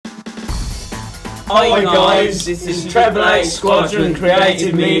Hi guys, this is Treble Eight Squadron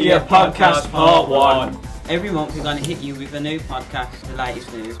Creative Media Podcast Part 1. Every month we're going to hit you with a new podcast, the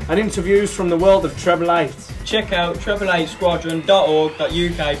latest news. And interviews from the world of Treble Eight. Check out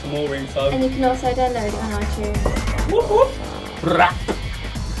treble8squadron.org.uk for more info. And you can also download it on iTunes. Whoop whoop. Rap.